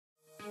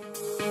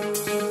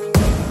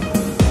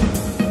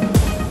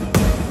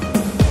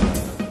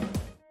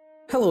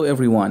Hello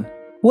everyone,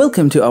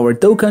 welcome to our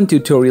Dokan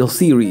tutorial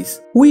series.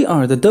 We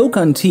are the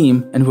Dokan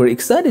team and we're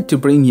excited to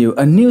bring you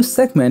a new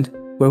segment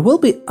where we'll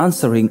be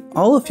answering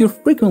all of your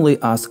frequently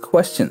asked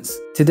questions.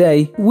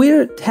 Today,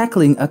 we're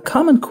tackling a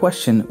common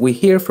question we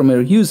hear from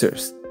our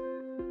users.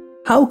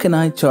 How can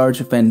I charge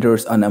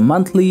vendors on a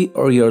monthly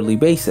or yearly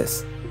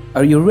basis?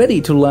 Are you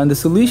ready to learn the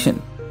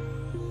solution?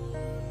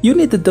 You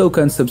need the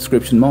Dokan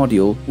subscription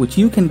module, which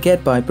you can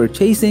get by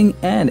purchasing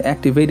and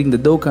activating the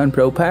Dokan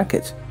Pro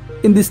package.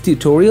 In this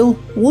tutorial,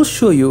 we'll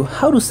show you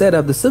how to set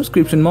up the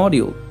subscription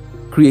module,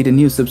 create a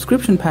new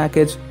subscription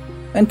package,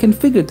 and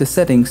configure the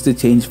settings to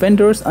change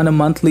vendors on a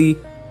monthly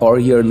or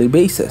yearly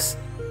basis.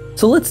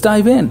 So let's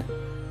dive in.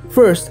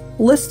 First,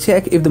 let's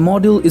check if the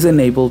module is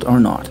enabled or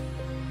not.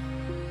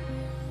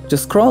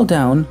 Just scroll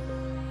down.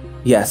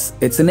 Yes,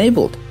 it's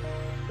enabled.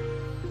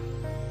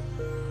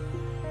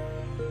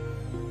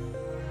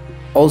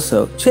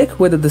 Also, check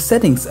whether the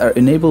settings are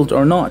enabled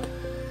or not.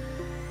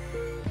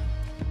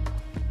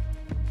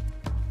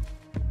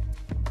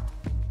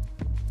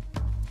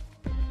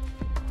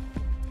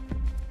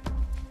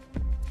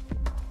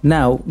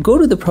 Now, go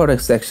to the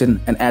product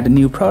section and add a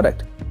new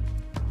product.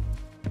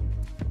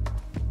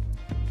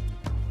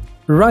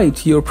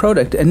 Write your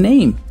product a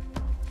name.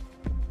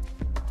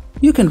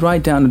 You can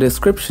write down a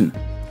description.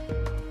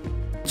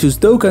 Choose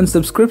Dokan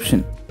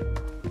subscription.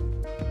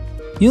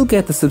 You'll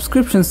get the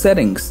subscription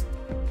settings.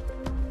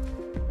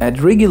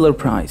 Add regular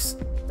price.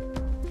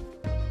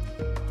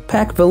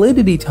 Pack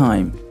validity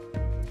time.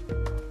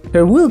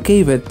 Here we'll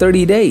give it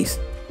 30 days.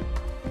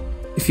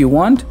 If you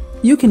want,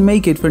 you can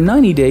make it for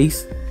 90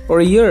 days or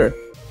a year.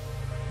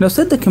 Now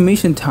set the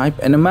commission type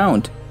and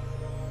amount.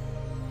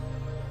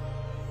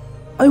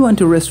 I want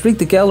to restrict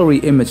the gallery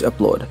image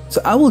upload,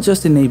 so I will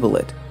just enable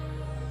it.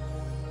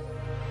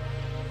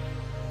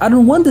 I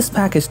don't want this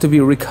package to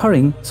be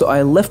recurring, so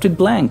I left it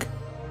blank.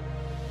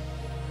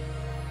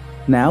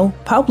 Now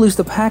publish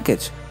the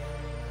package.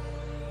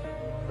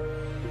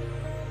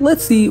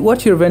 Let's see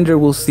what your vendor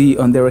will see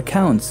on their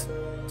accounts.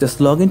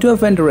 Just log into a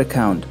vendor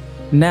account.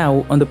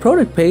 Now, on the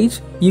product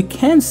page, you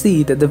can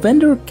see that the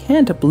vendor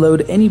can't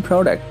upload any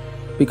product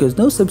because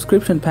no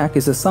subscription pack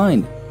is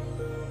assigned.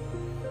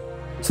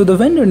 So the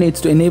vendor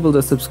needs to enable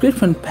the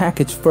subscription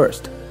package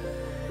first.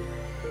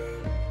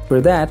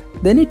 For that,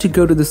 they need to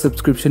go to the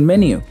subscription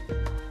menu.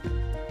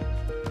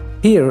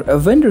 Here, a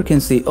vendor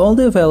can see all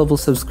the available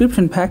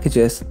subscription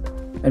packages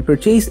and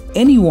purchase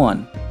any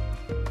one.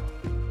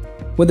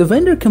 When the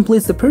vendor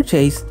completes the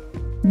purchase,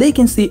 they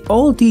can see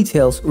all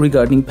details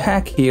regarding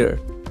pack here.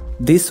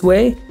 This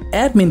way,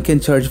 admin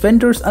can charge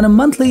vendors on a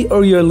monthly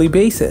or yearly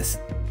basis.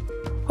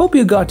 Hope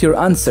you got your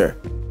answer.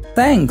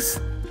 Thanks!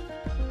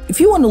 If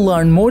you want to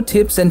learn more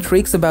tips and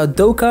tricks about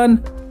Dokan,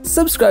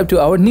 subscribe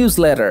to our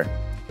newsletter,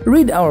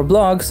 read our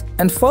blogs,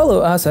 and follow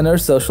us on our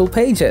social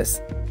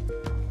pages.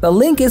 The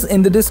link is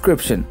in the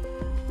description.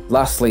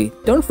 Lastly,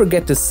 don't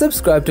forget to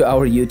subscribe to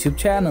our YouTube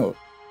channel.